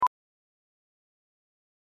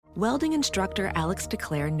Welding instructor Alex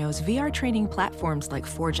DeClaire knows VR training platforms like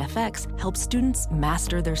Forge FX help students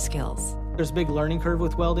master their skills. There's a big learning curve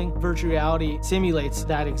with welding. Virtual reality simulates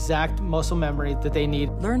that exact muscle memory that they need.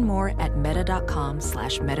 Learn more at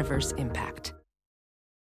meta.com/metaverseimpact.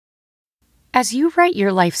 As you write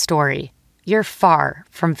your life story, you're far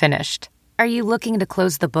from finished. Are you looking to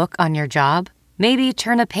close the book on your job? Maybe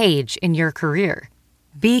turn a page in your career?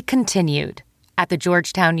 Be continued at the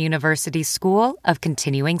Georgetown University School of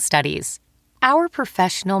Continuing Studies. Our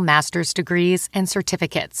professional master's degrees and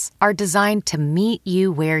certificates are designed to meet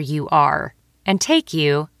you where you are and take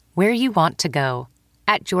you where you want to go.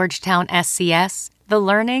 At Georgetown SCS, the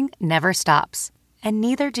learning never stops, and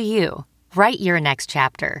neither do you. Write your next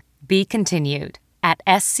chapter. Be continued at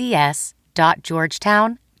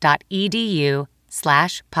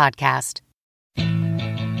scs.georgetown.edu/podcast.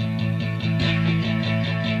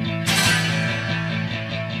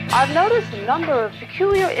 I've noticed a number of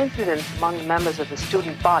peculiar incidents among the members of the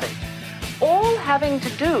student body, all having to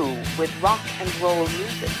do with rock and roll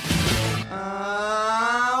music.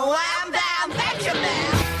 Wham bam Benjamin!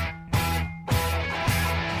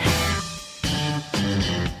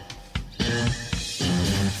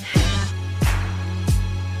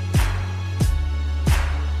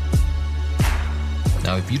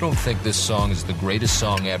 Now, if you don't think this song is the greatest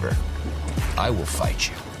song ever, I will fight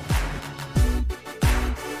you.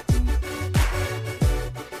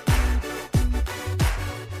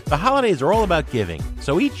 The holidays are all about giving,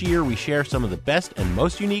 so each year we share some of the best and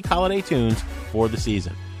most unique holiday tunes for the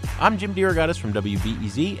season. I'm Jim DeRogatis from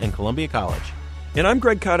WBEZ and Columbia College. And I'm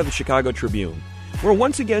Greg Cott of the Chicago Tribune. We're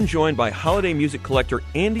once again joined by holiday music collector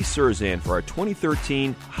Andy Cirzan for our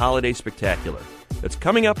 2013 Holiday Spectacular. That's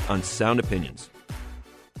coming up on Sound Opinions.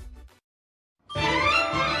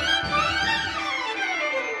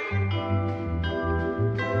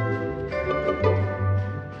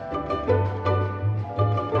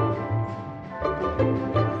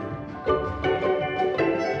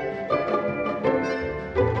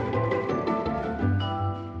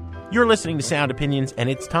 You're listening to Sound Opinions, and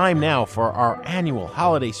it's time now for our annual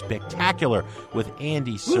Holiday Spectacular with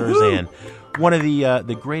Andy Cirzan, one of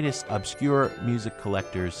the greatest obscure music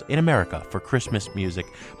collectors in America for Christmas music.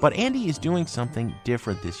 But Andy is doing something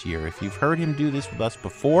different this year. If you've heard him do this with us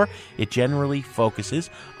before, it generally focuses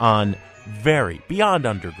on beyond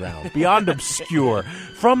underground, beyond obscure,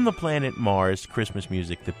 from the planet Mars, Christmas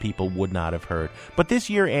music that people would not have heard. But this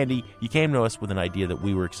year, Andy, you came to us with an idea that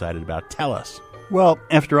we were excited about. Tell us. Well,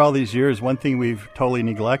 after all these years, one thing we've totally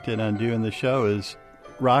neglected on doing the show is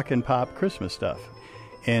rock and pop Christmas stuff.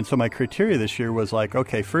 And so my criteria this year was like,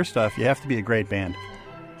 okay, first off, you have to be a great band.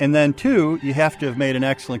 And then two, you have to have made an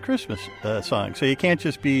excellent Christmas song. So you can't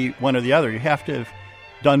just be one or the other. You have to have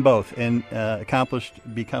done both and accomplished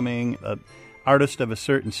becoming an artist of a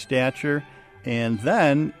certain stature. And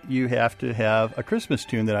then you have to have a Christmas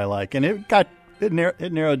tune that I like. And it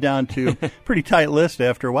narrowed down to a pretty tight list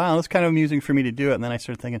after a while. It's kind of amusing for me to do it. And then I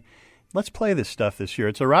started thinking, let's play this stuff this year.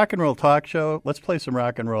 It's a rock and roll talk show. Let's play some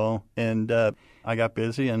rock and roll. And I got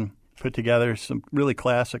busy and put together some really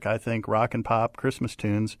classic, I think, rock and pop Christmas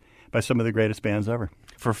tunes by some of the greatest bands ever.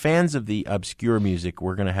 For fans of the obscure music,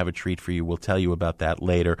 we're going to have a treat for you. We'll tell you about that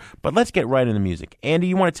later. But let's get right into the music. Andy,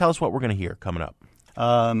 you want to tell us what we're going to hear coming up?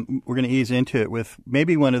 We're going to ease into it with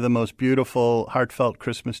maybe one of the most beautiful, heartfelt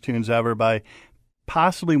Christmas tunes ever by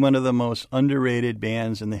possibly one of the most underrated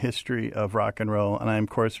bands in the history of rock and roll, and I'm, of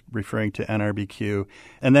course, referring to NRBQ.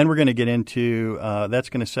 And then we're going to get into, that's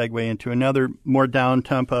going to segue into another more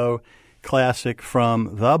down-tempo classic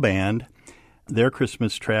from the band, their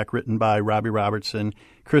Christmas track written by Robbie Robertson,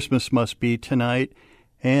 Christmas Must Be Tonight.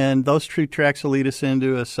 And those two tracks will lead us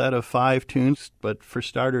into a set of 5 tunes. But for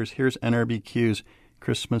starters, here's NRBQ's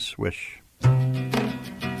Christmas Wish.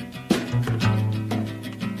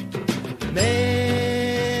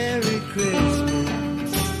 Merry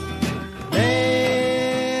Christmas,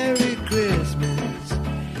 Merry Christmas.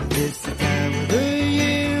 It's the time of the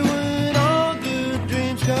year when all good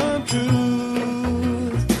dreams come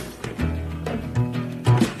true.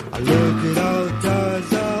 I look at all the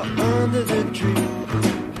toys all under the tree.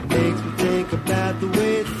 Makes me think about the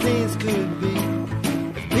way things could be.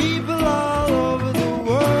 If people all over the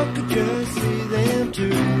world could just see them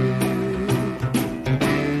too.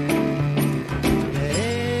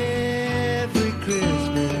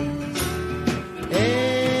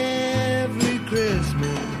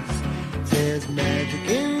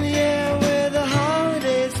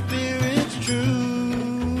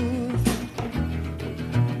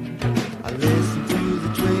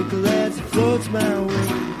 Floats my way.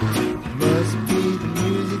 It must be the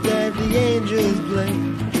music that the angels play.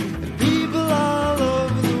 And people all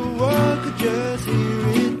over the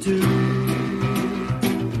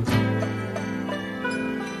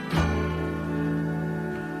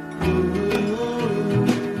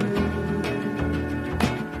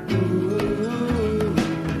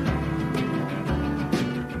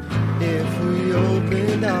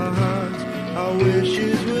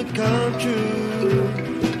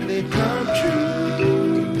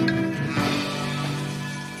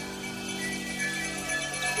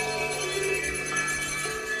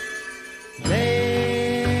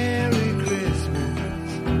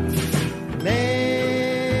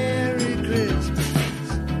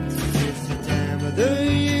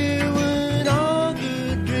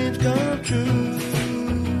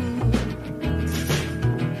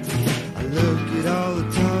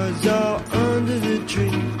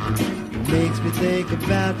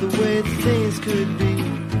could be.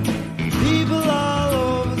 People all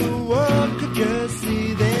over the world could just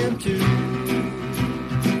see them too.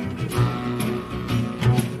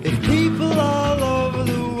 If people all over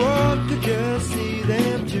the world could just see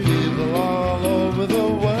them too. People all over the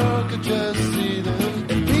world could just see them.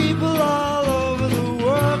 If people all over the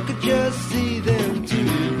world could just see them too.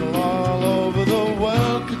 People all over the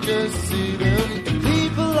world could just see them. If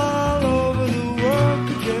people all over the world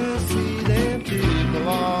could just see them too. People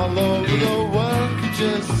all over the world could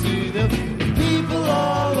just see them. If people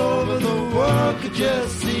all over the world could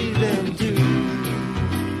just see them too.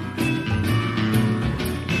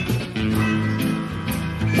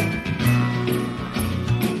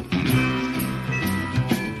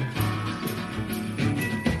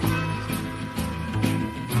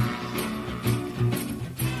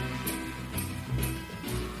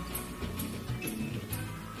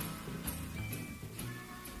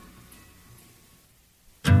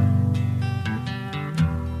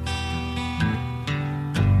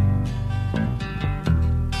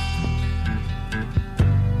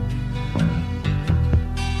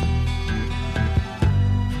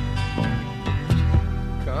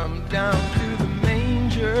 Come down to the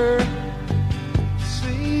manger,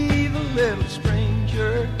 see the little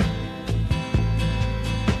stranger,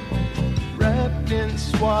 wrapped in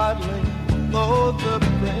swaddling, lo, the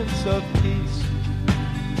Prince of Peace.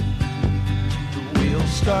 The wheels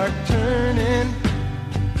start turning,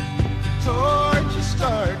 torches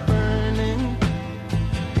start burning,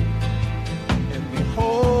 and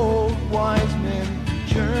behold, wise men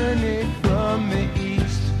journey from the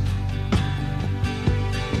east.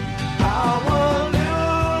 How a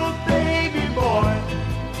little baby boy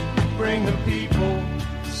bring the people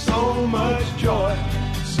so much joy.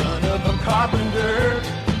 Son of a carpenter,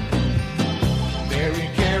 Mary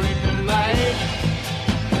carried the light.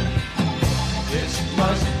 This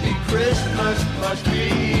must be Christmas, must be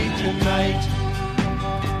tonight.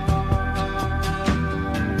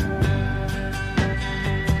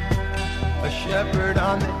 A shepherd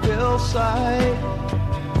on the hillside,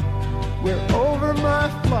 where over my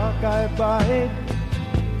flock I abide.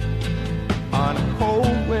 On a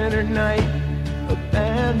cold winter night, a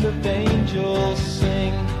band of angels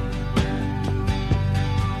sing.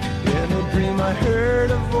 In a dream I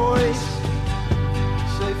heard a voice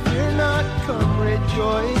say, fear not, come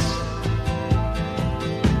rejoice.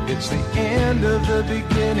 It's the end of the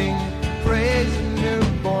beginning, praise the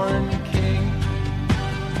newborn King.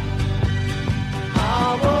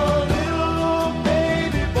 How a little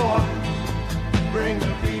baby boy bring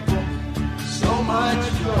the people so much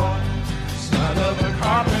joy. Son of a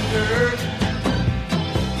carpenter,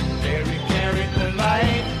 Mary carried the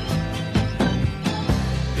light.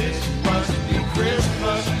 This must be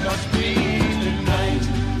Christmas, must be tonight.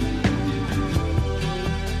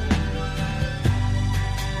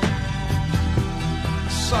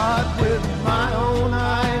 Saw it with my own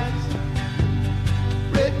eyes,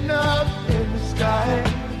 written up in the sky.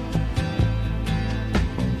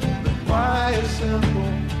 Why a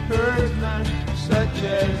simple herdsman such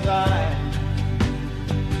as I?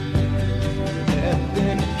 And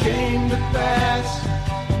then it came to pass,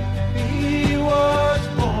 he was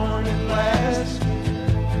born at last,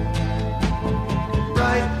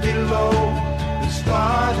 right below the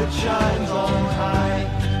star that shines on high.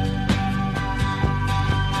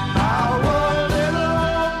 How a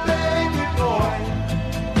little baby boy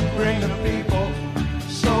bring the people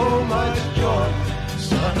so much joy.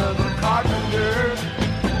 Son of a carpenter,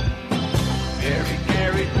 Mary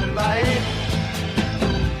carried the light.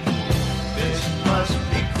 This must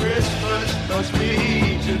be Christmas, must be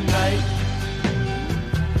tonight.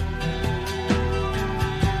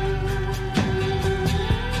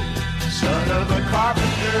 Son of a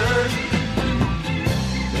carpenter,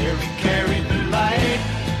 Mary carried the light.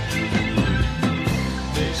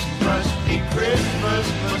 This must be Christmas,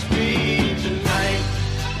 must be tonight.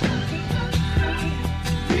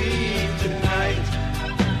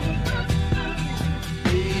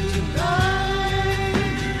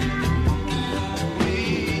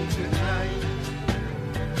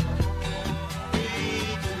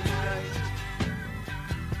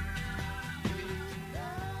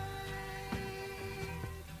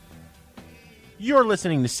 You're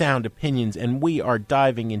listening to Sound Opinions, and we are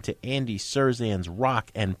diving into Andy Cirzan's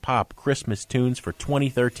rock and pop Christmas tunes for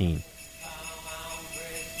 2013.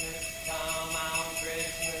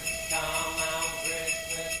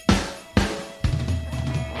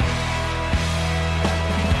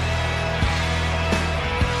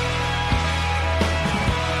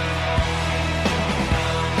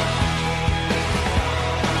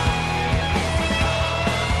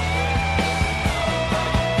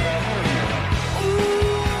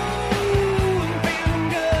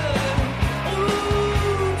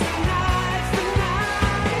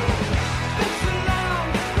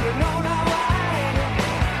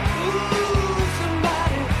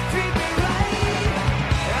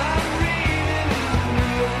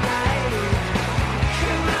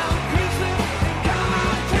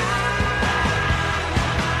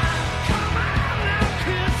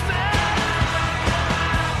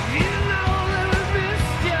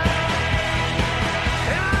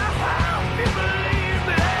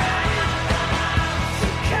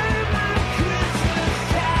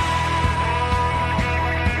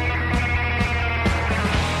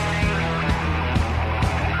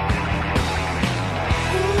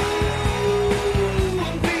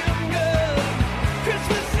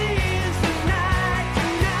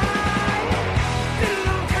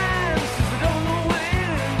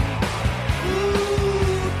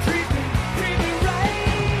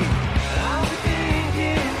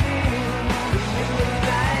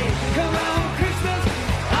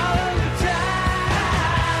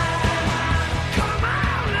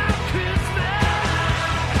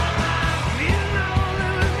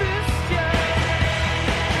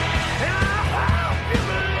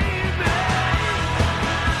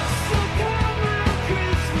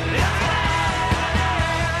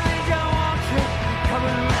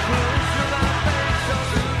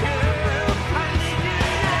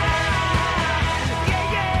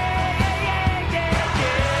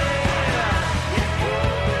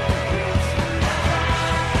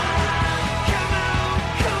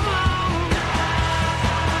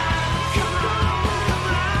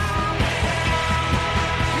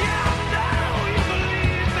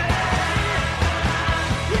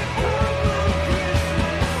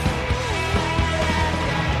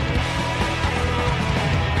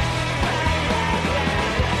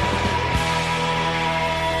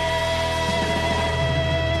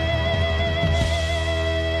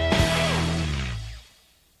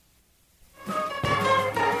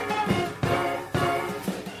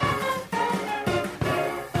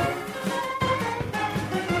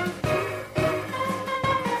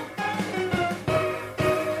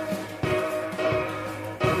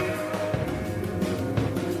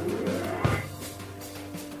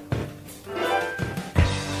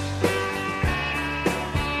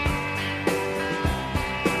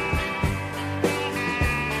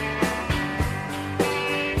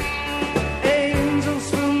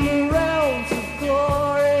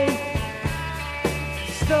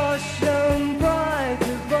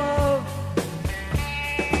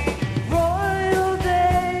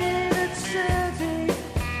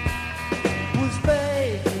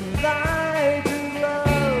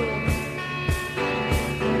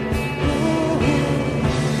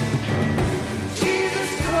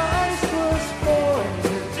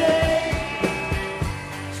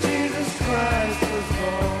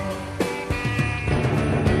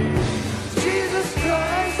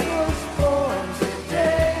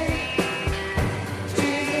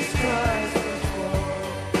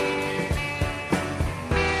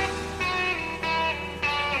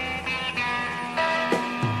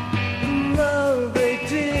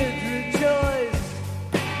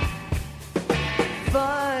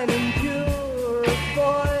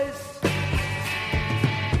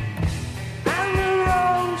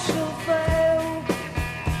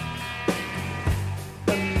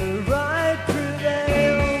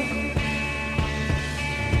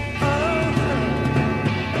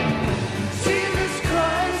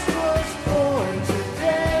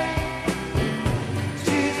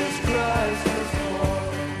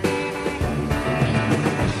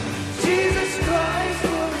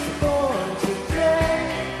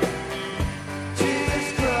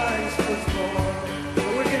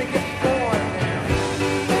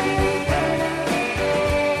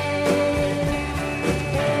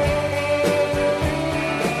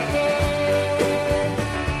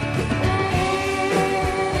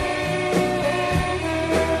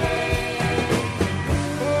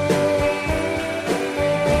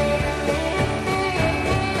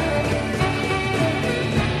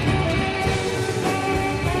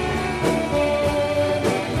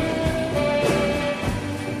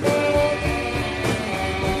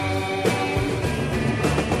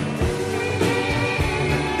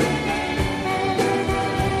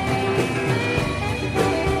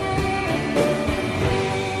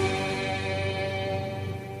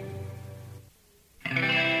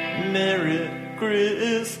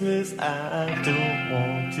 I don't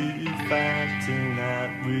want to fight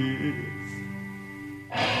tonight with.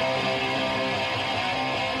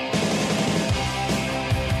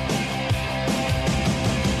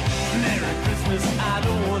 Merry Christmas, I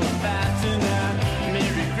don't want to fight tonight.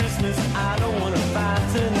 Merry Christmas, I don't want to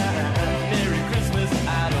fight tonight. Merry Christmas,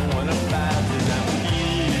 I don't want to fight tonight with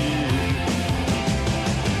you.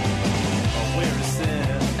 Where is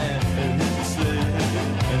Santa and his sled?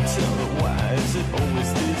 And tell me why is it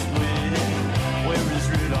always this way? Where is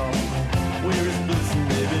Rudolph? Where is Blitzen,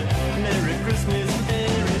 baby? Merry Christmas,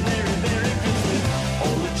 Merry, Merry, Merry Christmas.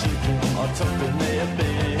 All the children are tucked in their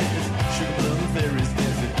beds. Sugar plum fairies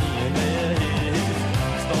dancing in their heads.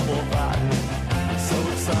 Stumble fighting, it's so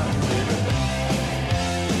exciting, baby.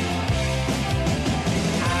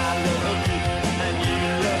 I love you and you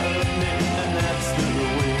love me, and that's the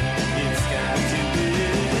way it's got to be.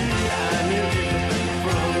 I knew it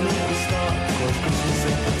from the start, 'cause Christmas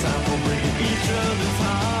ain't the time for breaking each other's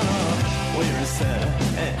heart. Where is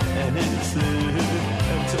Santa and his sled?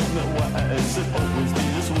 And tell me why is it always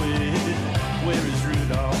this way? Where is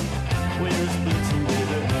Rudolph? Where is Blitzen,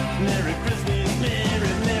 baby? Merry Christmas,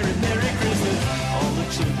 Merry, Merry, Merry Christmas. All the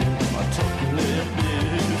children are talking their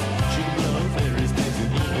biz. Sugar plum fairies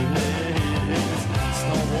dancing in their heads.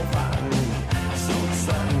 Snowball fighting, so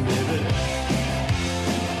exciting, baby.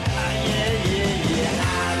 Yeah, yeah, yeah,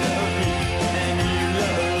 I love you and you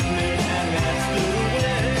love me, and that's the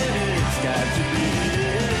way it's got to be.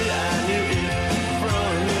 I knew it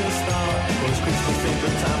from the start, 'cause Christmas ain't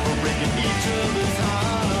the time for breaking each other's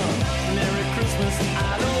heart. Merry Christmas,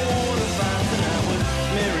 I don't want to fight tonight with.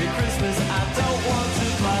 Merry Christmas, I don't want to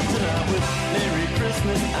fight tonight with. Merry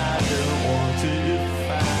Christmas, I don't want to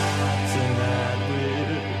fight tonight with.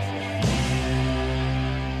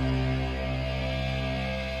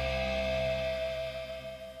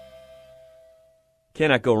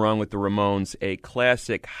 Cannot go wrong with the Ramones, a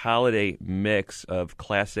classic holiday mix of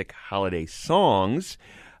classic holiday songs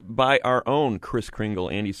by our own Kris Kringle,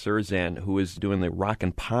 Andy Cirzan, who is doing the Rock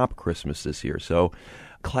and Pop Christmas this year. So,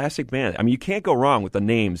 classic band. I mean, you can't go wrong with the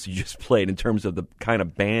names you just played in terms of the kind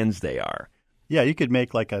of bands they are. Yeah, you could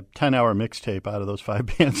make like a 10-hour mixtape out of those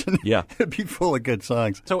 5 bands, and Yeah. it'd be full of good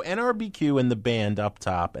songs. So NRBQ and the band up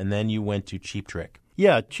top, and then you went to Cheap Trick.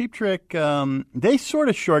 Yeah, Cheap Trick, they sort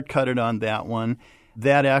of shortcutted on that one.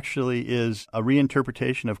 That actually is a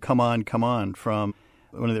reinterpretation of Come On, Come On from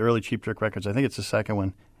one of the early Cheap Trick records. I think it's the second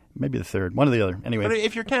one, maybe the third, one or the other. Anyway. But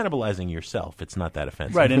if you're cannibalizing yourself, it's not that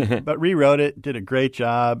offensive. Right, but rewrote it, did a great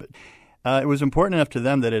job. It was important enough to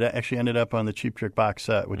them that it actually ended up on the Cheap Trick box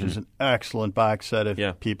set, which is an excellent box set of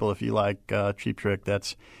people. If you like Cheap Trick,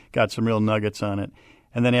 that's got some real nuggets on it.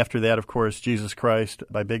 And then after that, of course, Jesus Christ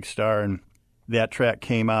by Big Star, and that track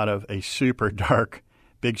came out of a super dark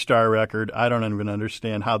Big Star record. I don't even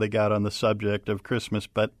understand how they got on the subject of Christmas,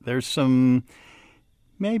 but there's some,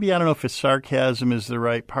 maybe, I don't know if it's sarcasm is the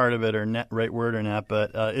right part of it or not, right word or not,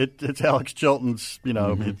 but it's Alex Chilton's,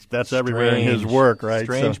 that's everywhere in his work, right?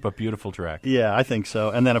 Strange but beautiful track. Yeah, I think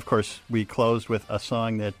so. And then, of course, we closed with a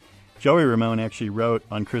song that Joey Ramone actually wrote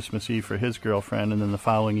on Christmas Eve for his girlfriend, and then the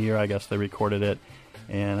following year, I guess, they recorded it.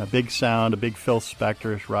 And a big sound, a big Phil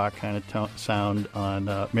Spector rock kind of sound on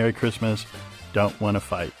Merry Christmas, Don't Want to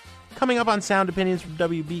Fight. Coming up on Sound Opinions from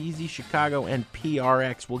WBEZ Chicago and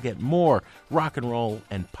PRX, we'll get more rock and roll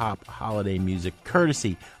and pop holiday music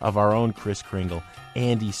courtesy of our own Kris Kringle,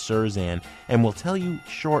 Andy Cirzan, and we'll tell you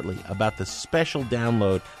shortly about the special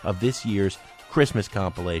download of this year's Christmas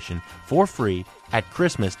compilation for free at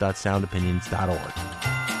christmas.soundopinions.org.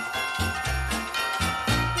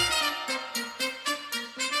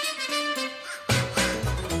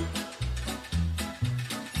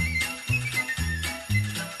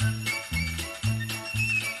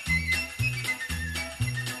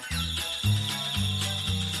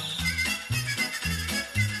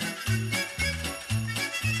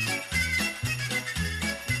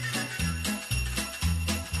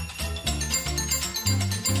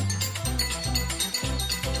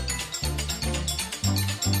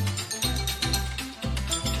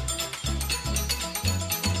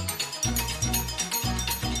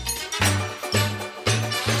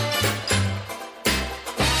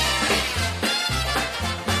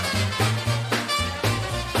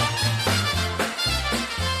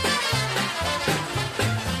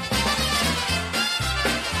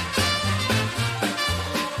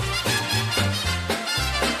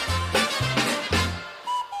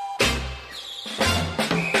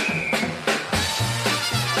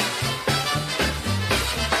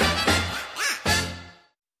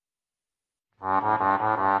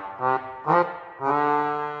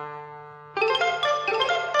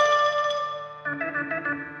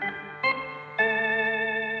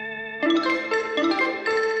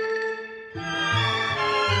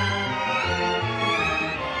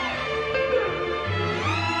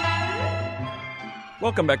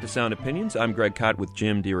 Welcome back to Sound Opinions. I'm Greg Kot with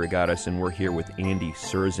Jim DeRogatis, and we're here with Andy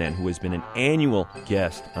Cirzan, who has been an annual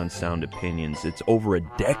guest on Sound Opinions. It's over a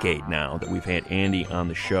decade now that we've had Andy on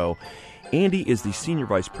the show. Andy is the senior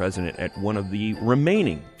vice president at one of the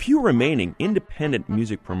few remaining independent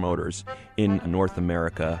music promoters in North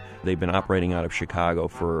America. They've been operating out of Chicago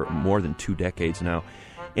for more than 2 decades now.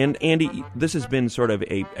 And Andy, this has been sort of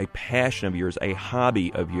a passion of yours, a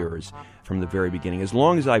hobby of yours from the very beginning. As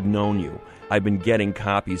long as I've known you, I've been getting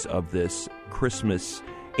copies of this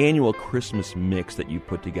annual Christmas mix that you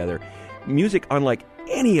put together. Music unlike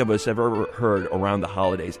any of us have ever heard around the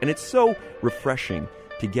holidays. And it's so refreshing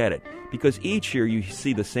to get it, because each year you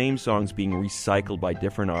see the same songs being recycled by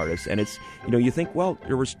different artists. And it's, you think, well,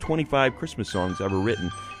 there was 25 Christmas songs ever written.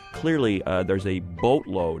 Clearly, there's a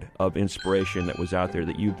boatload of inspiration that was out there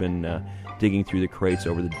that you've been digging through the crates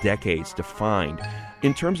over the decades to find.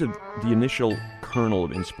 In terms of the initial kernel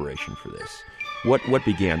of inspiration for this, what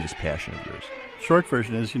began this passion of yours? Short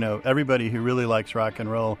version is, everybody who really likes rock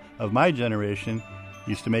and roll of my generation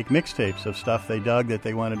used to make mixtapes of stuff they dug that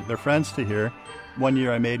they wanted their friends to hear. One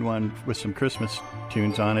year I made one with some Christmas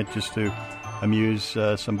tunes on it just to amuse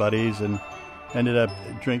some buddies, and ended up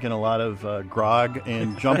drinking a lot of grog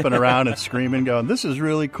and jumping around and screaming, going, "This is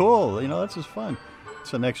really cool. This is fun."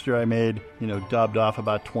 So next year I made, dubbed off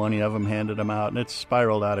about 20 of them, handed them out, and it's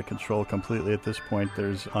spiraled out of control completely at this point.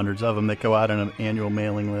 There's hundreds of them that go out on an annual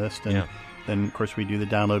mailing list, and then, of course, we do the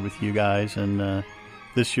download with you guys, and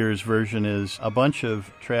this year's version is a bunch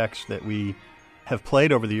of tracks that we have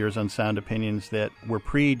played over the years on Sound Opinions that were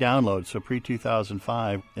pre-download, so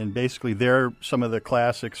pre-2005, and basically they're some of the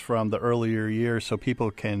classics from the earlier years, so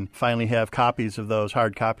people can finally have copies of those,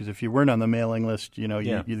 hard copies. If you weren't on the mailing list,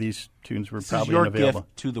 these tunes were probably unavailable. This is your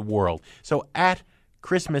gift to the world. So at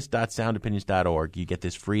Christmas.soundopinions.org, you get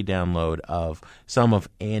this free download of some of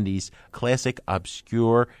Andy's classic,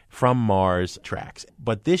 obscure, from Mars tracks.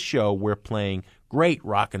 But this show, we're playing great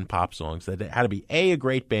rock and pop songs that had to be A, a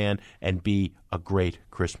great band, and B, a great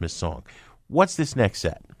Christmas song. What's this next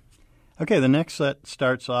set? Okay, the next set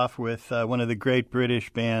starts off with one of the great British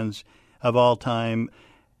bands of all time.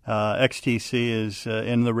 XTC is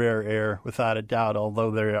in the rare air, without a doubt, although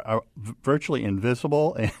they are virtually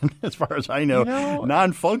invisible and, as far as I know,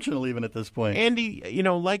 non-functional even at this point. Andy,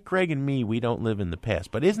 like Greg and me, we don't live in the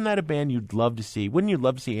past, but isn't that a band you'd love to see? Wouldn't you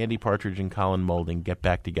love to see Andy Partridge and Colin Moulding get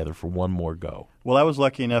back together for one more go? Well, I was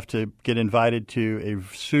lucky enough to get invited to a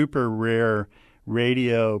super rare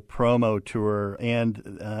radio promo tour, and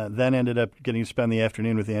then ended up getting to spend the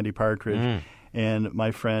afternoon with Andy Partridge. And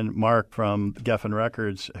my friend Mark from Geffen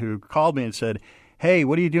Records, who called me and said, "Hey,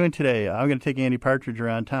 what are you doing today? I'm going to take Andy Partridge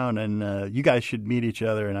around town, and you guys should meet each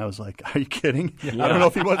other." And I was like, "Are you kidding? Yeah. I don't know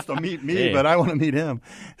if he wants to meet me, but I want to meet him."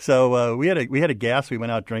 So we had a gas. We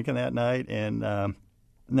went out drinking that night, and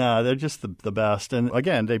they're just the best. And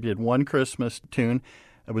again, they did one Christmas tune.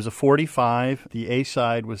 It was a 45. The A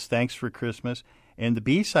side was "Thanks for Christmas." And the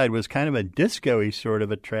B side was kind of a disco-y sort of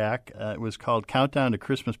a track. It was called "Countdown to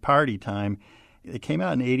Christmas Party Time." It came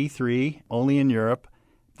out in '83, only in Europe.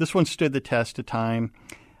 This one stood the test of time.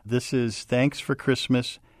 This is "Thanks for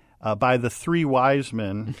Christmas" by the Three Wise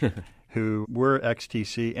Men, who were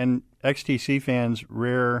XTC. And XTC fans,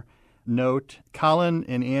 rare note, Colin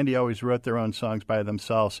and Andy always wrote their own songs by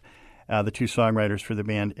themselves, the two songwriters for the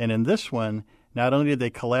band. And in this one, not only did they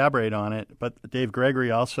collaborate on it, but Dave Gregory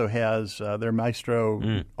also has their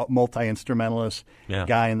maestro, multi-instrumentalist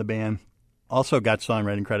guy in the band. Also got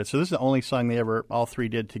songwriting credit. So this is the only song they all three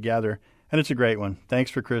did together, and it's a great one.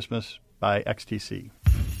 "Thanks for Christmas" by XTC.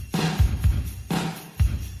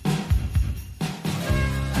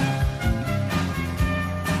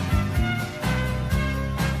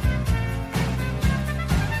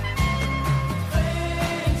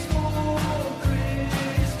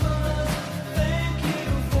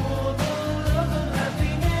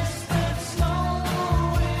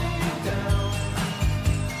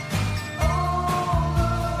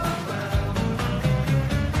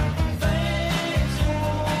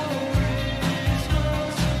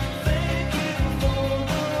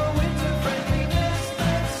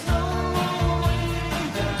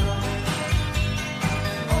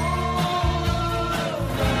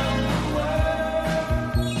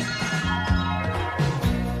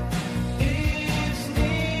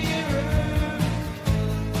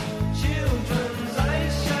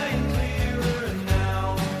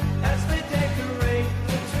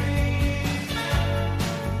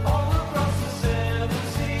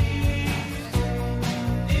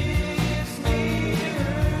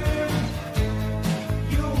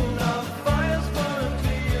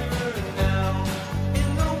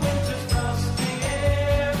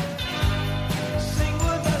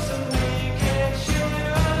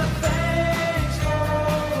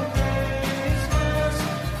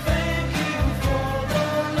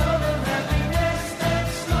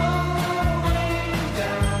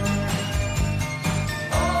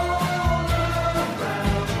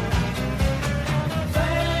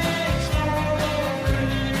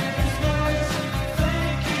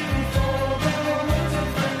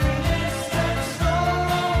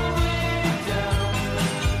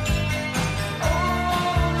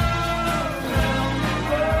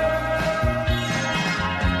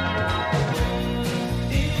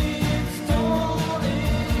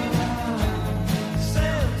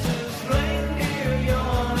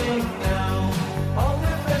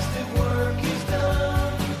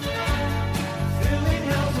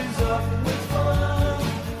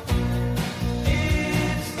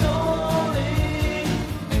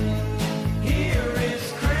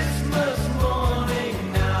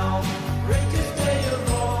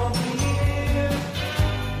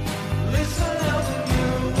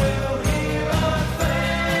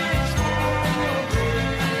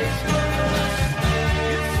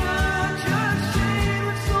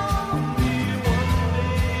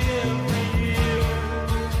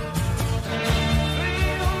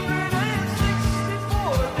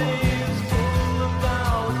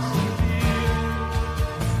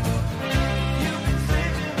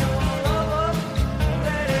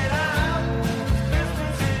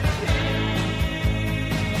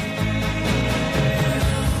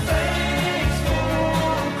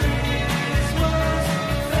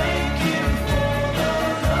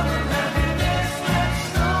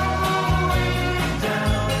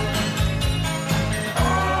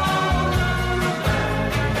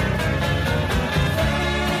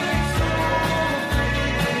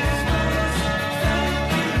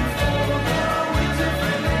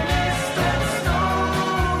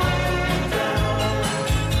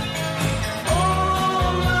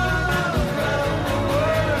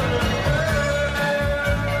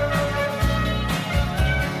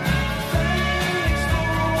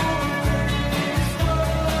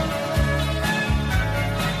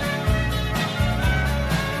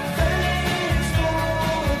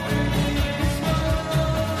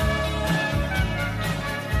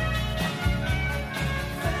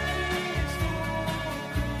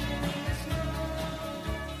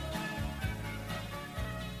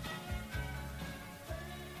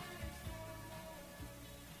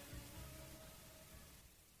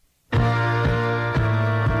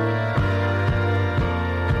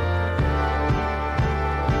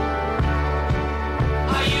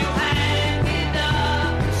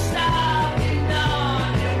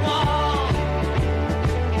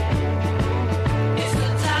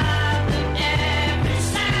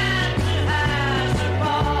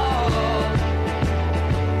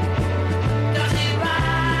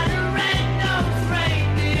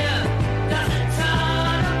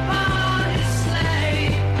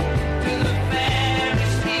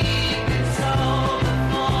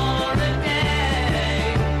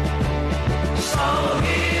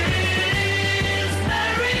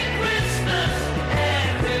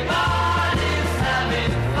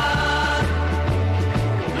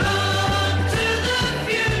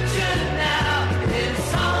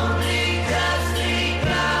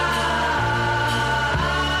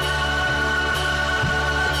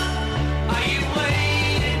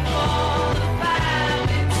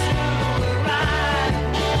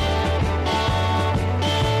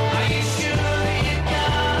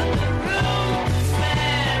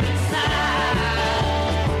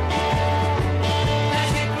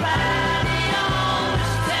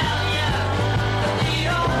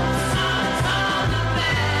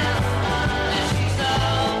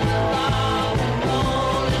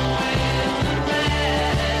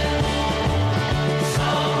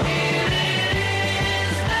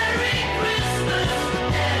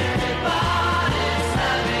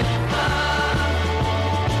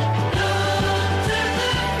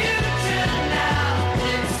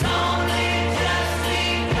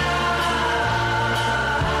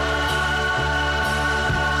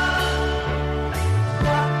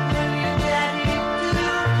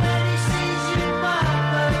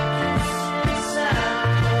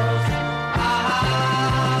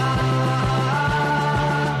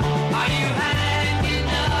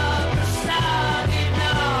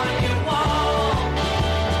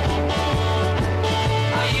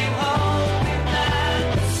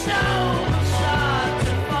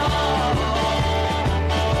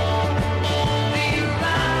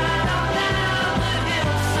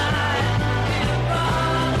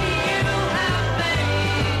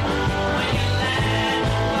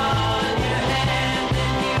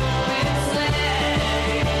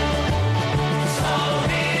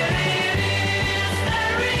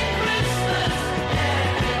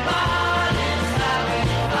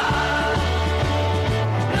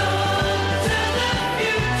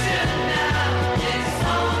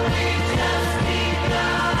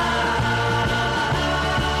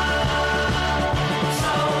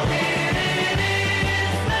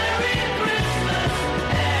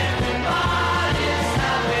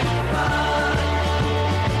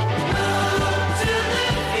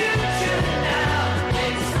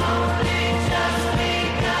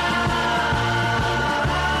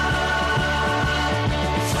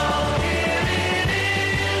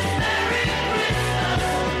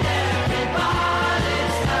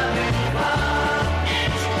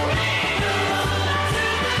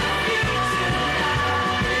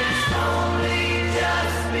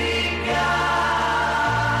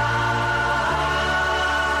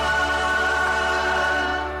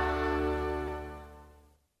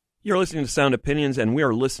 You're listening to Sound Opinions, and we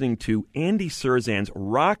are listening to Andy Cirzan's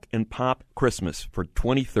Rock and Pop Christmas for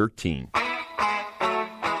 2013.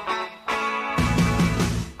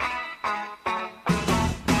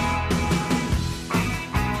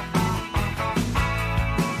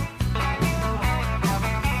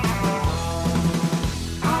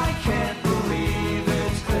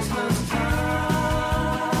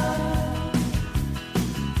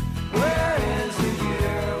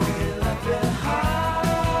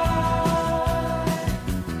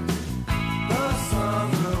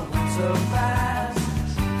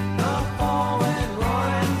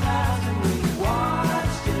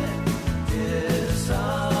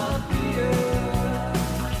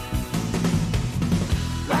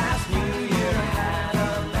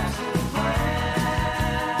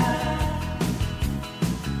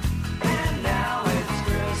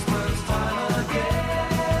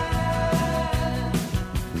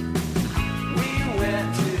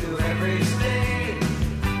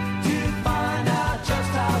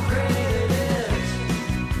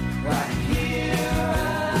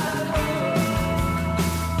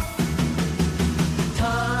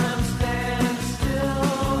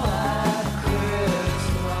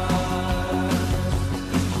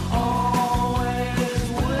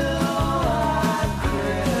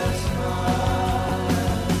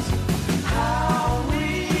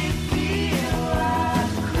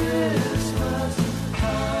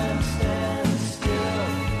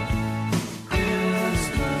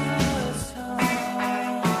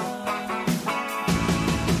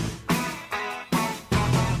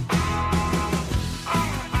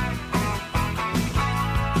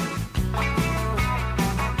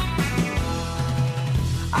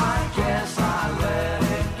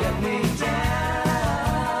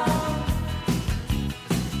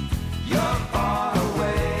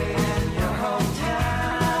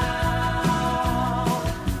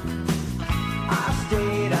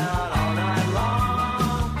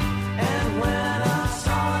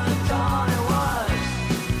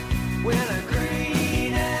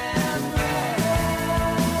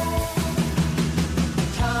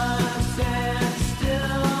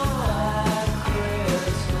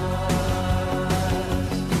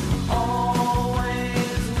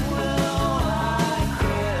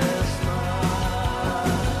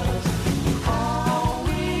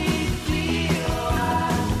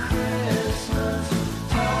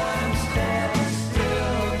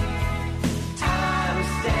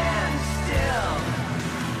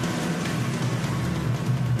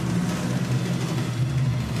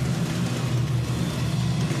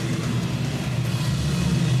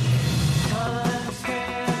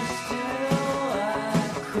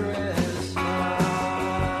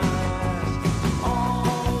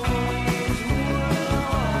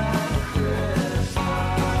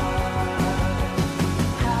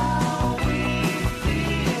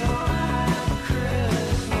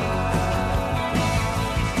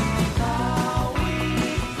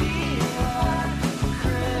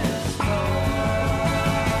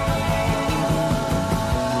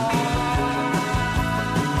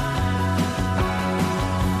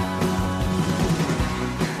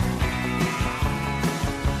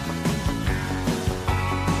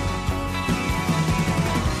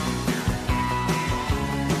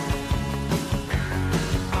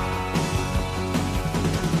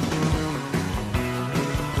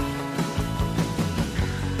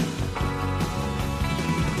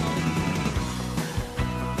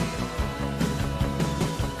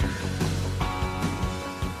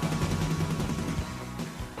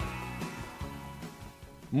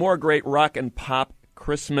 More great rock and pop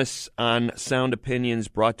Christmas on Sound Opinions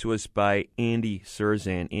brought to us by Andy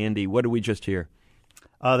Cirzan. Andy, what did we just hear?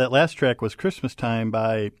 That last track was Christmas Time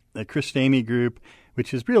by the Chris Stamey Group,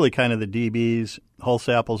 which is really kind of the DBs.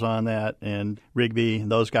 Holsapple's on that, and Rigby,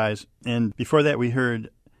 and those guys. And before that, we heard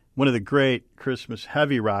one of the great Christmas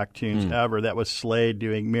heavy rock tunes ever. That was Slade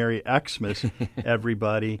doing Merry Xmas,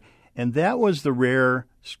 Everybody. And that was the rare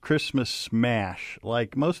Christmas smash.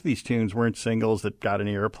 Like, most of these tunes weren't singles that got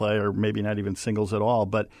any airplay, or maybe not even singles at all.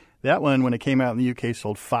 But that one, when it came out in the UK,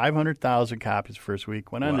 sold 500,000 copies first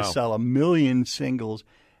week, went on to sell 1 million singles,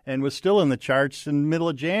 and was still in the charts in the middle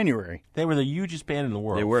of January. They were the hugest band in the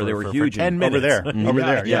world. They were huge. For 10 minutes. Over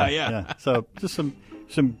there. Yeah. So just some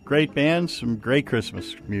great bands, some great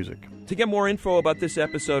Christmas music. To get more info about this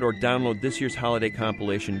episode or download this year's holiday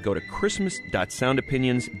compilation, go to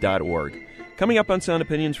christmas.soundopinions.org. Coming up on Sound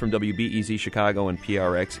Opinions from WBEZ Chicago and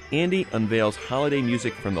PRX, Andy unveils holiday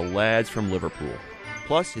music from the lads from Liverpool.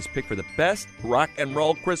 Plus, his pick for the best rock and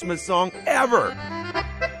roll Christmas song ever.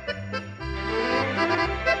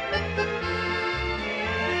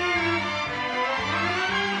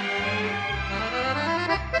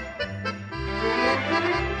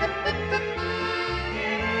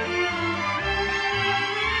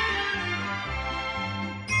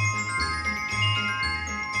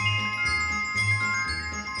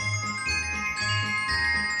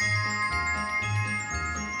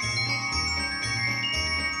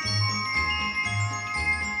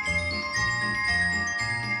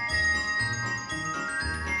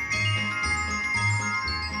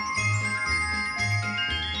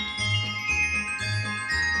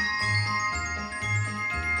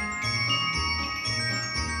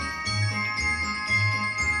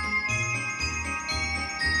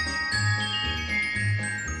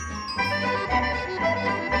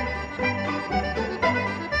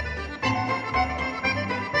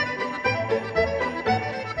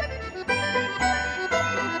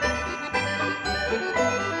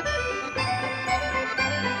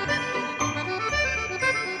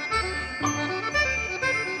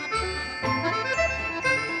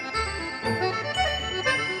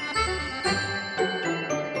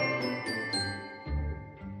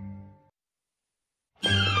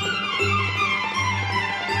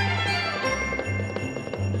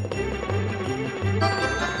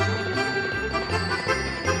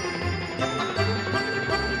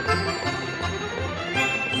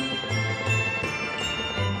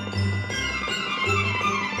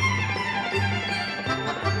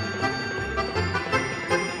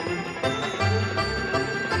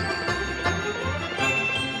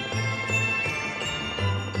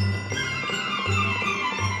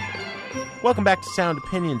 Welcome back to Sound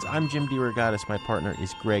Opinions. I'm Jim DeRogatis. My partner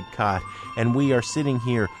is Greg Kot, and we are sitting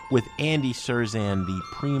here with Andy Cirzan, the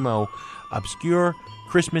primo obscure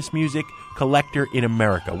Christmas music collector in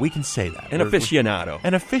America. We can say that. An aficionado.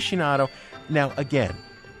 An aficionado. Now, again,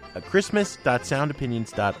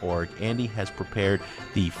 christmas.soundopinions.org, Andy has prepared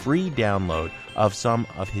the free download of some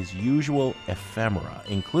of his usual ephemera,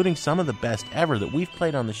 including some of the best ever that we've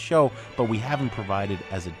played on the show, but we haven't provided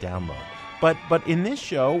as a download. But in this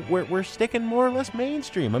show, we're sticking more or less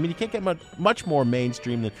mainstream. I mean, you can't get much more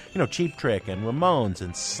mainstream than, Cheap Trick and Ramones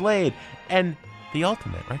and Slade and the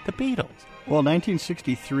ultimate, right, the Beatles. Well,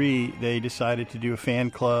 1963, they decided to do a fan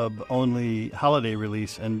club-only holiday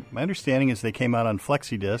release, and my understanding is they came out on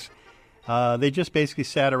FlexiDisc. They just basically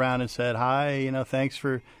sat around and said, hi, thanks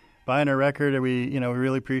for buying our record. We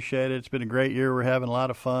really appreciate it. It's been a great year. We're having a lot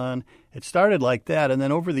of fun. It started like that, and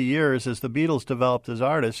then over the years, as the Beatles developed as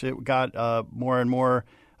artists, it got more and more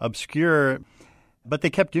obscure. But they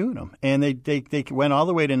kept doing them, and they went all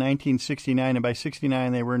the way to 1969, and by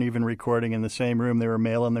 69 they weren't even recording in the same room. They were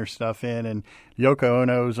mailing their stuff in, and Yoko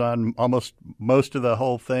Ono's on almost most of the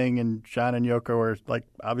whole thing, and John and Yoko are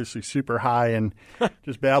obviously super high and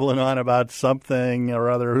just babbling on about something or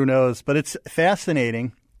other, who knows. But it's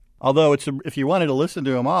fascinating. Although if you wanted to listen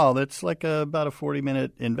to them all, that's about a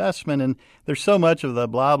 40-minute investment, and there's so much of the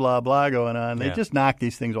blah, blah, blah going on. They just knock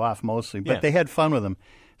these things off mostly, but they had fun with them.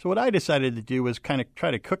 So what I decided to do was kind of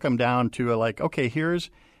try to cook them down to okay,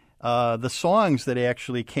 here's the songs that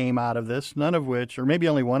actually came out of this, none of which, or maybe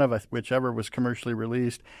only one of whichever was commercially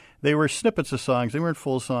released. They were snippets of songs. They weren't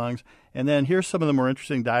full songs. And then here's some of the more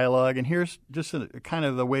interesting dialogue, and here's just kind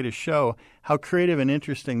of the way to show how creative and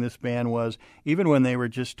interesting this band was, even when they were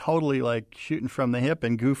just totally shooting from the hip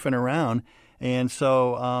and goofing around. And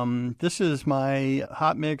so this is my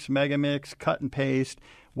hot mix, mega mix, cut and paste,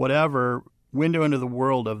 whatever, window into the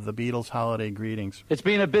world of the Beatles' holiday greetings. It's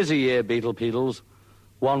been a busy year, Beatles,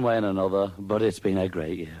 one way and another, but it's been a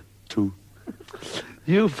great year, too.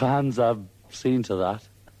 You fans have seen to that.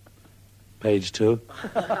 Page 2.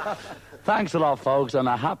 Thanks a lot, folks, and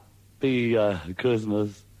a happy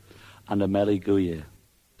Christmas and a Merry Go Year.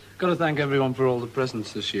 Got to thank everyone for all the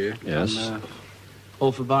presents this year. Yes. And,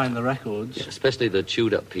 all for buying the records. Yeah, especially the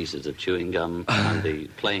chewed-up pieces of chewing gum and the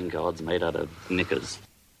playing cards made out of knickers.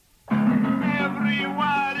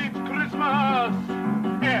 Everywhere it's Christmas,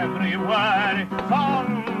 everywhere it's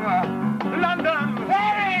song. London,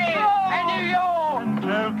 Paris, and New York,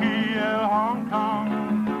 Tokyo, Hong Kong.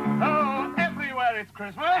 Oh, everywhere it's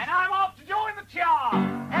Christmas. And I'm off to join the chart.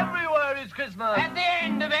 Everywhere is Christmas. At the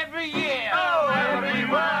end of every year. Oh,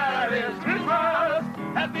 everywhere is Christmas.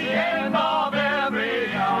 At the end of every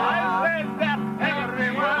year. I said that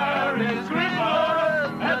everywhere is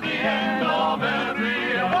Christmas. At the end of every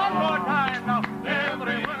year. One more time now.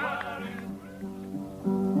 Everywhere is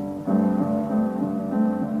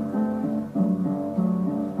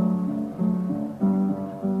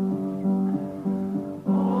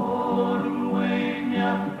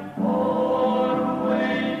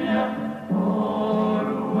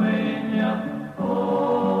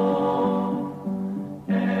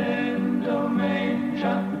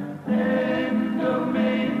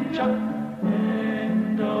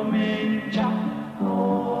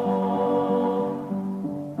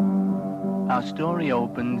Our story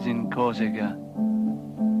opens in Corsica.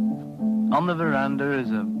 On the veranda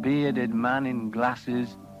is a bearded man in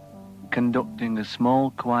glasses conducting a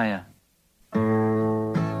small choir.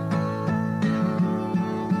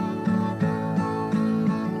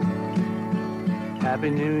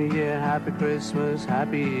 Happy New Year, Happy Christmas,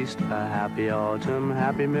 Happy Easter, Happy Autumn,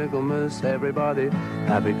 Happy Michaelmas, everybody.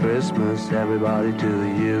 Happy Christmas, everybody, to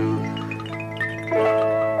you.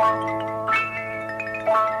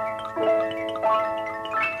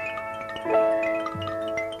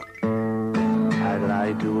 I'd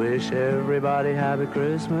like to wish everybody Happy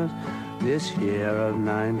Christmas this year of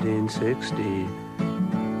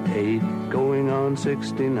 1968, going on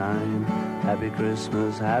 69. Happy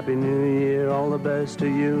Christmas, Happy New Year, all the best to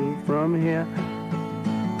you from here.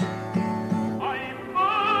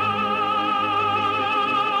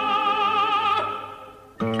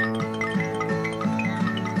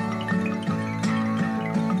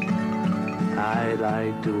 I'd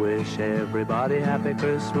like to wish everybody Happy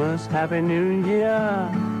Christmas, Happy New Year.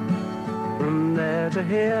 From there to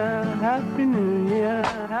here, Happy New Year,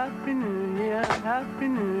 Happy New Year, Happy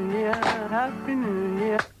New Year, Happy New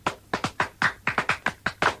Year.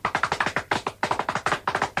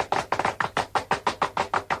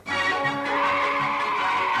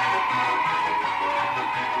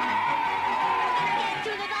 to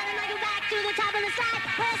the bottom, I go back to the top of the slide.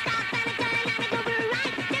 First stop, then I turn and I go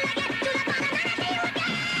right till I get to the bottom.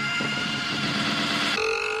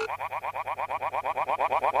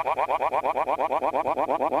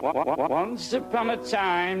 Once upon a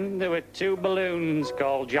time, there were two balloons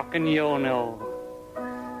called Jock and Yono.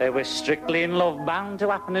 They were strictly in love, bound to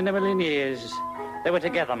happen in a million years. They were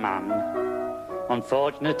together, man.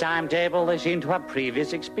 Unfortunate timetable, they seemed to have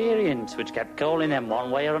previous experience, which kept calling them one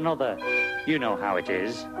way or another. You know how it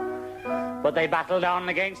is. But they battled on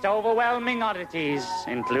against overwhelming oddities,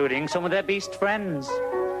 including some of their beast friends.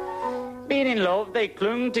 Being in love, they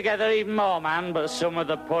clung together even more, man, but some of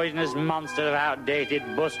the poisonous monster of outdated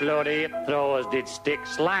busload of hip throwers did stick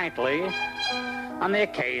slightly, and they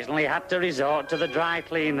occasionally had to resort to the dry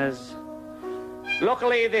cleaners.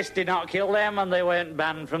 Luckily, this did not kill them, and they weren't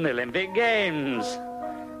banned from the Olympic Games.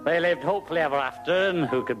 They lived hopefully ever after, and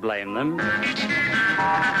who could blame them?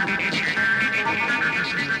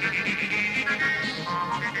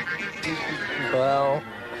 Well,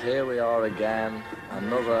 here we are again.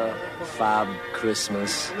 Another fab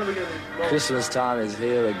Christmas. Christmas time is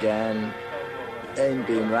here again. Ain't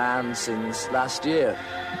been round since last year.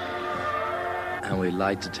 And we'd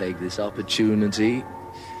like to take this opportunity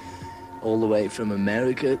all the way from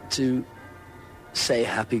America to say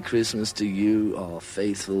Happy Christmas to you, our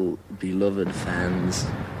faithful, beloved fans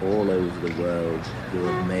all over the world who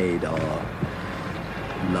have made our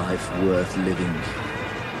life worth living.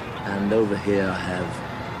 And over here I have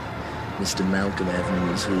Mr. Malcolm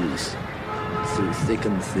Evans, who's through thick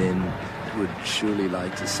and thin would surely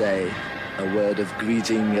like to say a word of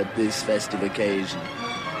greeting at this festive occasion.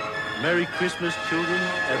 Merry Christmas, children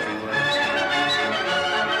everywhere.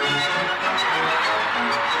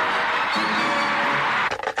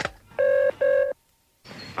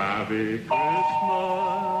 Happy Christmas.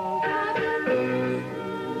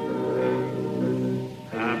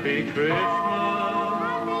 Happy Christmas.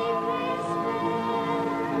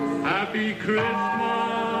 Happy Christmas.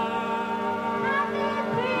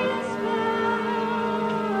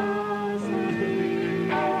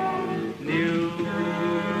 New Year.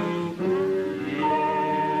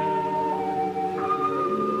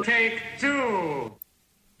 Take two.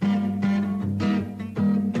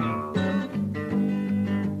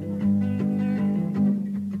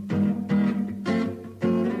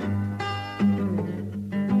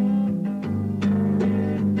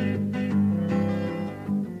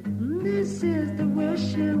 This is the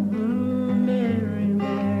wish you Merry,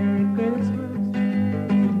 Merry Christmas.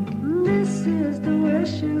 This is the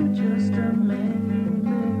wish you just a Merry,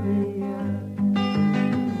 Merry.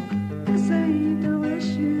 This ain't the wish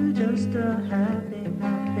you just a Happy,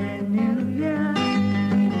 Happy New Year.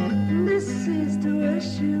 This is the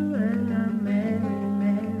wish you a Merry,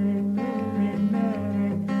 Merry, Merry, Merry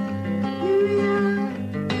New Year.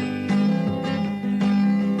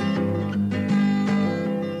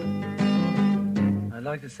 I'd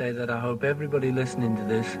like to say that I hope everybody listening to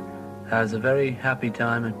this has a very happy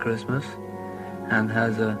time at Christmas and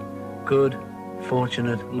has a good,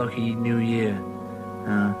 fortunate, lucky New Year.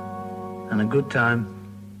 And a good time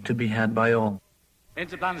to be had by all.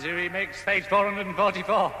 Interplan Zero makes page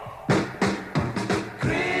 444.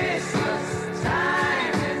 Christmas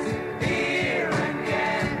time is here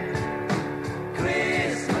again.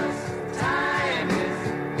 Christmas time is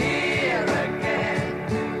here again.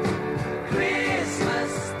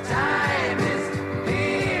 Christmas time is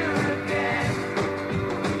here again.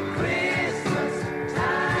 Christmas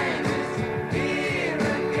time is here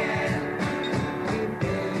again. We've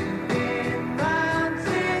been round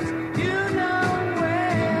since you know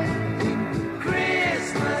when.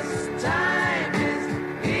 Christmas time is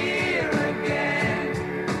here again.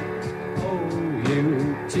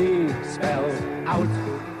 O-U-T, spell out.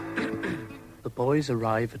 The boys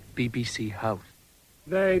arrive at BBC House.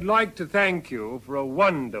 They'd like to thank you for a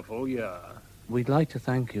wonderful year. We'd like to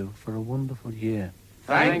thank you for a wonderful year.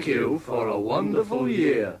 Thank you for a wonderful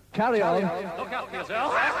year. Carry on. Look out for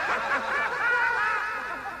yourself.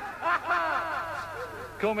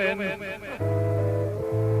 Come in.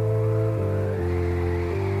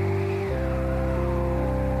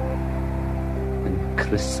 When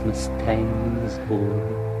Christmas time is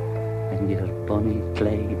o'er and your bonny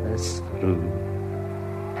clay is through,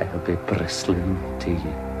 I'll be bristling to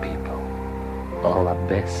you, people. All the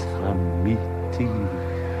best from me to you.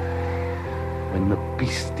 When the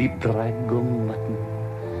beastie drag go mutton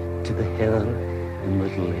to the hill in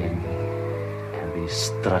Little Lane, I'll be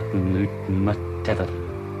strutting out my tether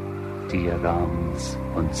to your arms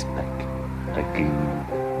once back again.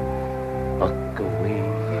 Look away,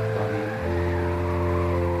 you bonny.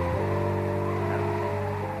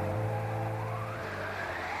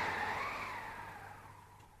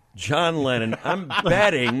 John Lennon, I'm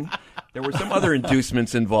betting There were some other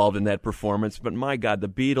inducements involved in that performance, but my God, the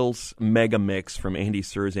Beatles mega mix from Andy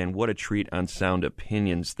Cirzan, what a treat on Sound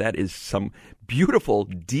Opinions. That is some beautiful,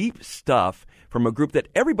 deep stuff from a group that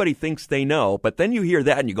everybody thinks they know, but then you hear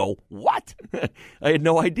that and you go, what? I had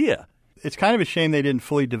no idea. It's kind of a shame they didn't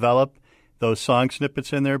fully develop those song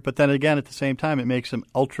snippets in there, but then again, at the same time, it makes them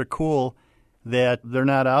ultra cool that they're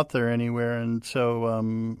not out there anywhere, and so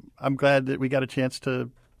I'm glad that we got a chance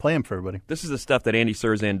to play them for everybody. This is the stuff that Andy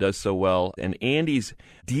Cirzan does so well, and Andy's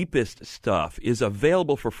deepest stuff is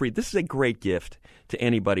available for free. This is a great gift to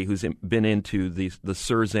anybody who's been into the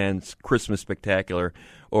Cirzan's Christmas Spectacular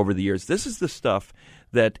over the years. This is the stuff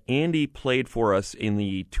that Andy played for us in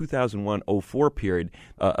the 2001-04 period,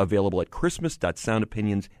 available at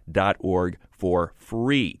christmas.soundopinions.org for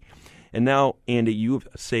free. And now, Andy, you've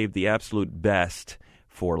saved the absolute best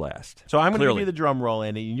for last. So I'm going to give you the drum roll,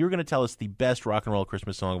 Andy, and you're going to tell us the best rock and roll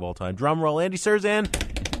Christmas song of all time. Drum roll, Andy Cirzan.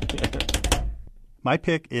 My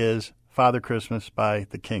pick is Father Christmas by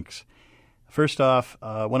the Kinks. First off,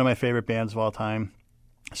 one of my favorite bands of all time.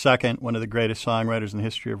 Second, one of the greatest songwriters in the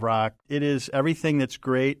history of rock. It is everything that's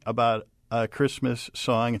great about a Christmas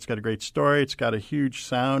song. It's got a great story. It's got a huge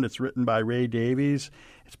sound. It's written by Ray Davies.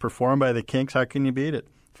 It's performed by the Kinks. How can you beat it?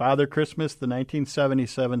 Father Christmas, the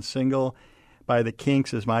 1977 single by the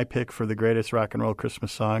Kinks, is my pick for the greatest rock and roll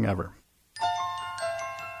Christmas song ever.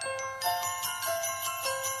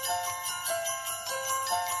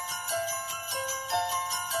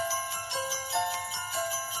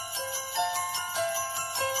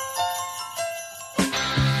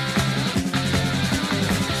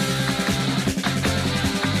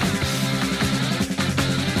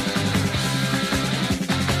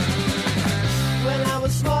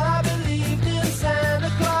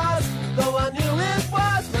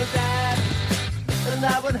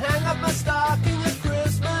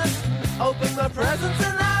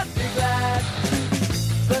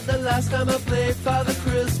 Last time I played Father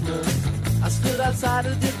Christmas, I stood outside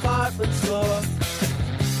a department store.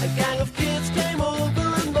 A gang of kids came over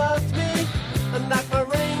and mugged me and knocked my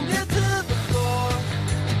reindeer to the floor.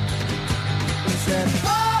 They said,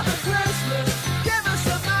 Father Christmas, give us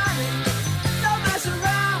some money. Don't mess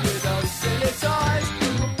around with those silly toys.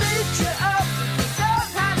 We'll beat you up if you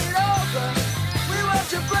don't hand it over. We want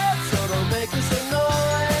your bread, so don't make us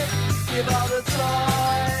annoy. Give all the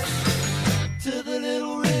toys to the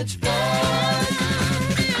little rich boy.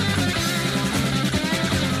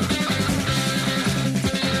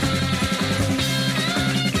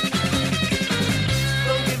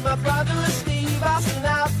 Don't give my brother a Steve Austin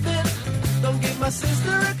outfit. Don't give my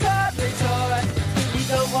sister a cuddly toy. We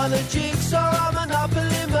don't want a jigsaw or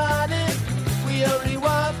Monopoly money. We only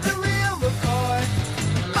want the real McCoy.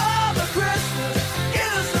 Father Christmas,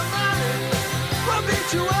 give us some money. We'll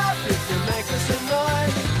beat you up if you make us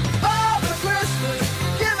annoyed. Father Christmas,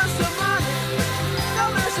 give us some money.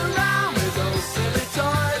 Don't mess around with those silly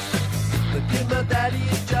toys. But give my daddy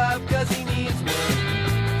a job cause he needs one.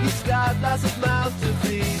 He's got lots of mouths to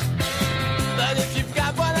feed. But if you've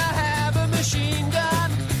got one, I have a machine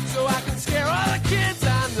gun, so I can scare all the kids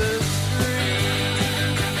on the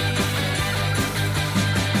street.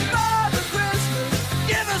 Father Christmas,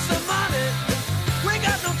 give us some money. We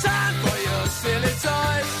got no time for your silly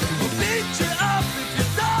toys. We'll beat you up if you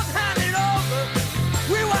don't hand it over.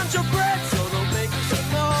 We want your bread, so don't make us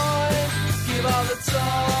annoyed. Give all the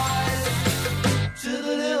toys to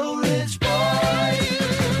the little rich boy.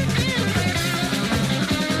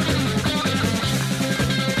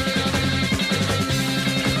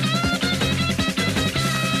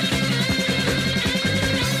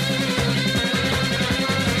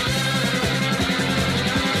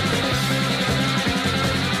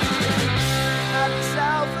 Have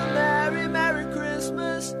yourself a merry, merry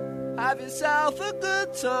Christmas. Have yourself a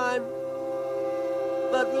good time.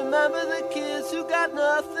 But remember the kids who got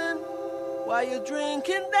nothing while you're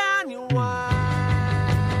drinking down your wine.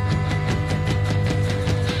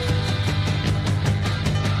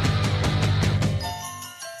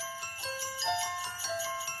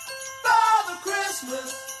 Father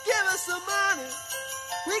Christmas, give us some money.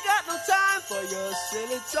 We got no time for your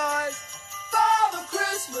silly toys. Father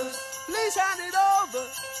Christmas, please hand it over.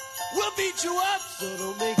 We'll beat you up, so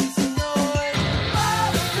don't make us annoyed.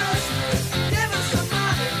 Father Christmas, give us some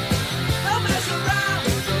money. Don't mess around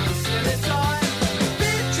with those silly toys.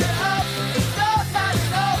 Beat you up, don't hand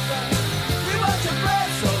it over. We want your bread,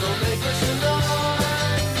 so don't make us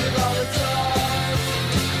annoyed. Give all the toys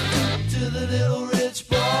to the little rich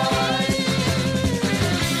boy.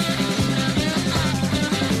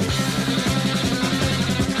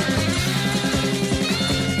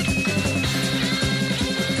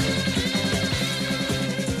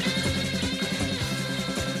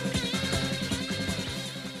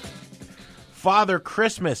 Father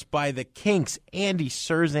Christmas by the Kinks, Andy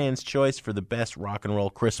Surzan's choice for the best rock and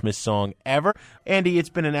roll Christmas song ever. Andy, it's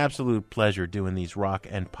been an absolute pleasure doing these rock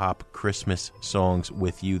and pop Christmas songs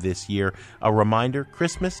with you this year. A reminder,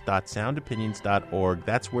 christmas.soundopinions.org.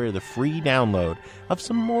 That's where the free download of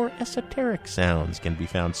some more esoteric sounds can be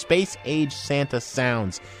found. Space Age Santa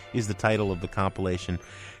Sounds is the title of the compilation.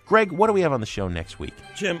 Greg, what do we have on the show next week?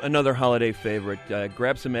 Jim, another holiday favorite.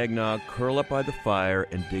 Grab some eggnog, curl up by the fire,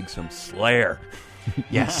 and dig some Slayer.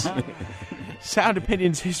 Yes. Sound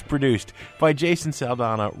Opinions is produced by Jason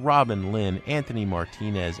Saldana, Robin Lynn, Anthony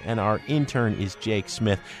Martinez, and our intern is Jake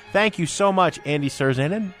Smith. Thank you so much, Andy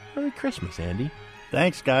Surzan, and Merry Christmas, Andy.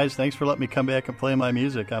 Thanks, guys. Thanks for letting me come back and play my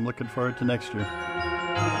music. I'm looking forward to next year.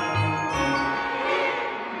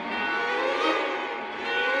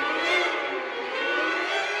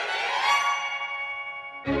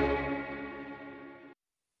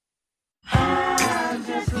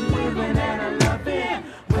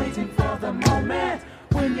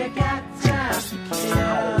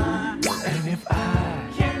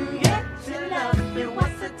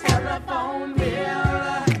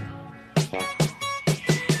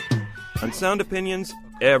 Sound Opinions,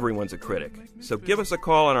 everyone's a critic. So give us a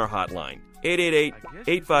call on our hotline,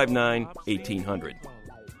 888-859-1800.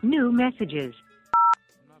 New messages.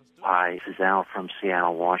 Hi, this is Al from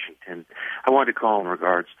Seattle, Washington. I wanted to call in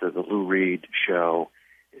regards to the Lou Reed show.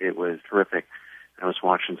 It was terrific. I was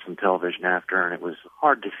watching some television after, and it was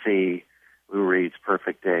hard to see Lou Reed's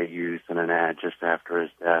Perfect Day used in an ad just after his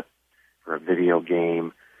death for a video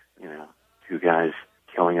game. You know, two guys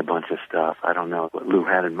killing a bunch of stuff. I don't know what Lou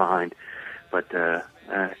had in mind. But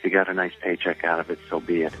if you got a nice paycheck out of it, so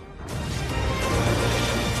be it.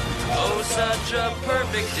 Oh, such a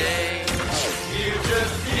perfect day. You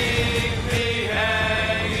just keep me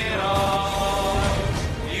hanging on.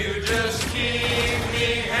 You just keep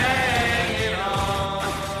me hanging on.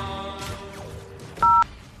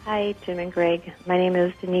 Hi, Jim and Greg. My name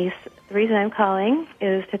is Denise. The reason I'm calling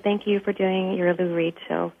is to thank you for doing your Lou Reed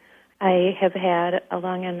show. I have had a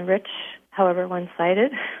long and rich, however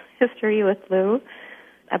one-sided, history with Lou.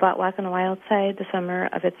 I bought Walk on the Wild Side the summer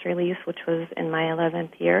of its release, which was in my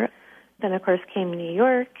 11th year. Then, of course, came New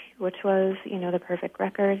York, which was, the perfect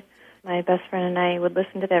record. My best friend and I would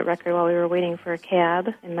listen to that record while we were waiting for a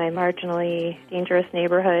cab in my marginally dangerous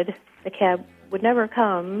neighborhood. The cab would never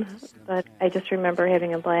come, but I just remember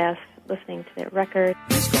having a blast listening to that record.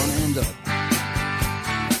 He's going to end up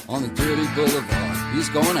on the dirty boulevard. He's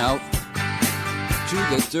going out to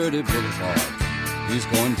the dirty boulevard. He's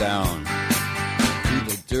going down to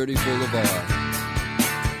the dirty boulevard.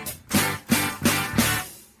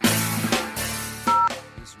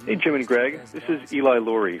 Hey, Jim and Greg. This is Eli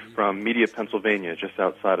Laurie from Media, Pennsylvania, just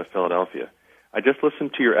outside of Philadelphia. I just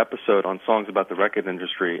listened to your episode on songs about the record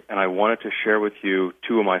industry, and I wanted to share with you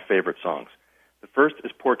two of my favorite songs. The first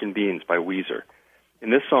is Pork and Beans by Weezer. In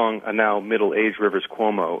this song, a now middle-aged Rivers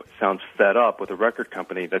Cuomo sounds fed up with a record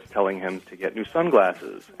company that's telling him to get new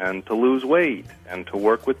sunglasses and to lose weight and to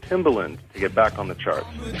work with Timbaland to get back on the charts.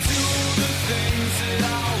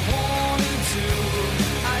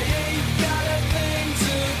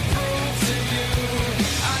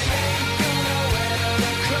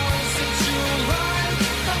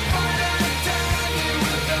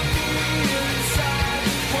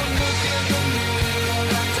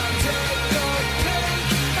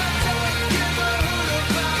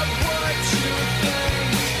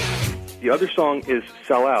 The other song is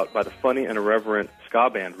Sell Out by the funny and irreverent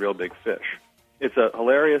ska band Real Big Fish. It's a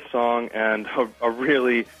hilarious song and a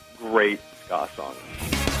really great ska song.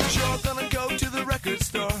 You're gonna go to the record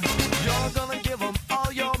store. You're gonna give them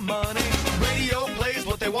all your money. Radio plays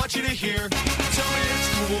what they want you to hear. Tell me it's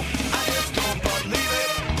cool. I just don't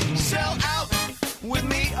believe it. Sell out with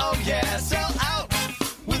me, oh yeah. Sell out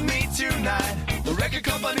with me tonight. The record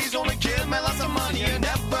companies only give me lots of money and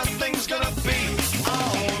everything's gonna be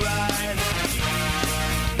alright.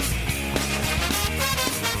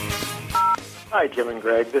 Hi, Jim and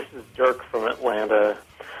Greg. This is Dirk from Atlanta.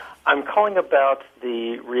 I'm calling about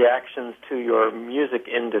the reactions to your music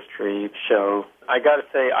industry show. I got to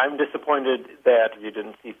say, I'm disappointed that you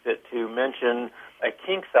didn't see fit to mention a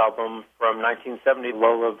Kinks album from 1970,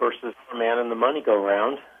 Lola versus Man and the Money Go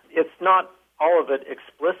Round. It's not all of it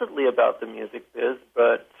explicitly about the music biz,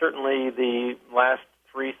 but certainly the last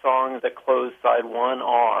three songs that close side one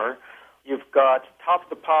are. You've got Top of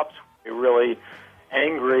the Pops, a really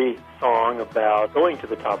angry song about going to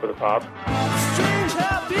the top of the pops. Strange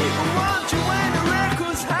how people want you when the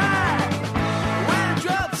record's high. When it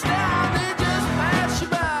drops down, they just pass you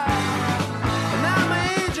by. And now my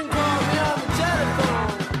agent called me on the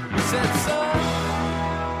telephone. He said,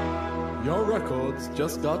 son, your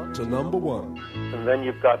just got to number 1. And then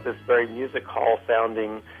you've got this very music hall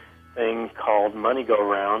sounding thing called Money Go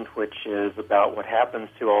Round, which is about what happens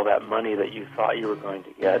to all that money that you thought you were going to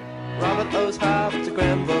get. Robert owes half to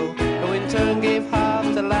Grenville, who in turn gave half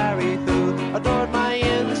to Larry, who adored my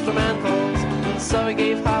instrumentals. So he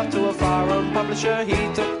gave half to a foreign publisher.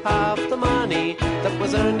 He took half the money that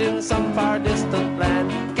was earned in some far distant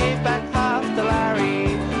land, gave back half to Larry,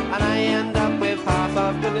 and I end up with half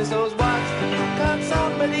of goodness knows what. Can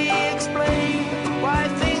somebody explain why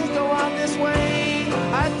things go on this way?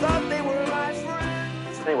 I thought they were my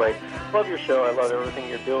friends. Anyway, love your show. I love everything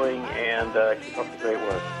you're doing, and keep up the great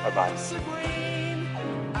work. Bye-bye.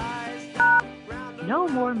 No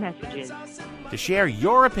more messages. To share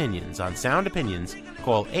your opinions on Sound Opinions,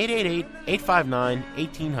 call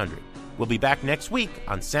 888-859-1800. We'll be back next week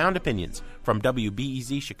on Sound Opinions from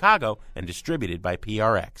WBEZ Chicago and distributed by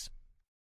PRX.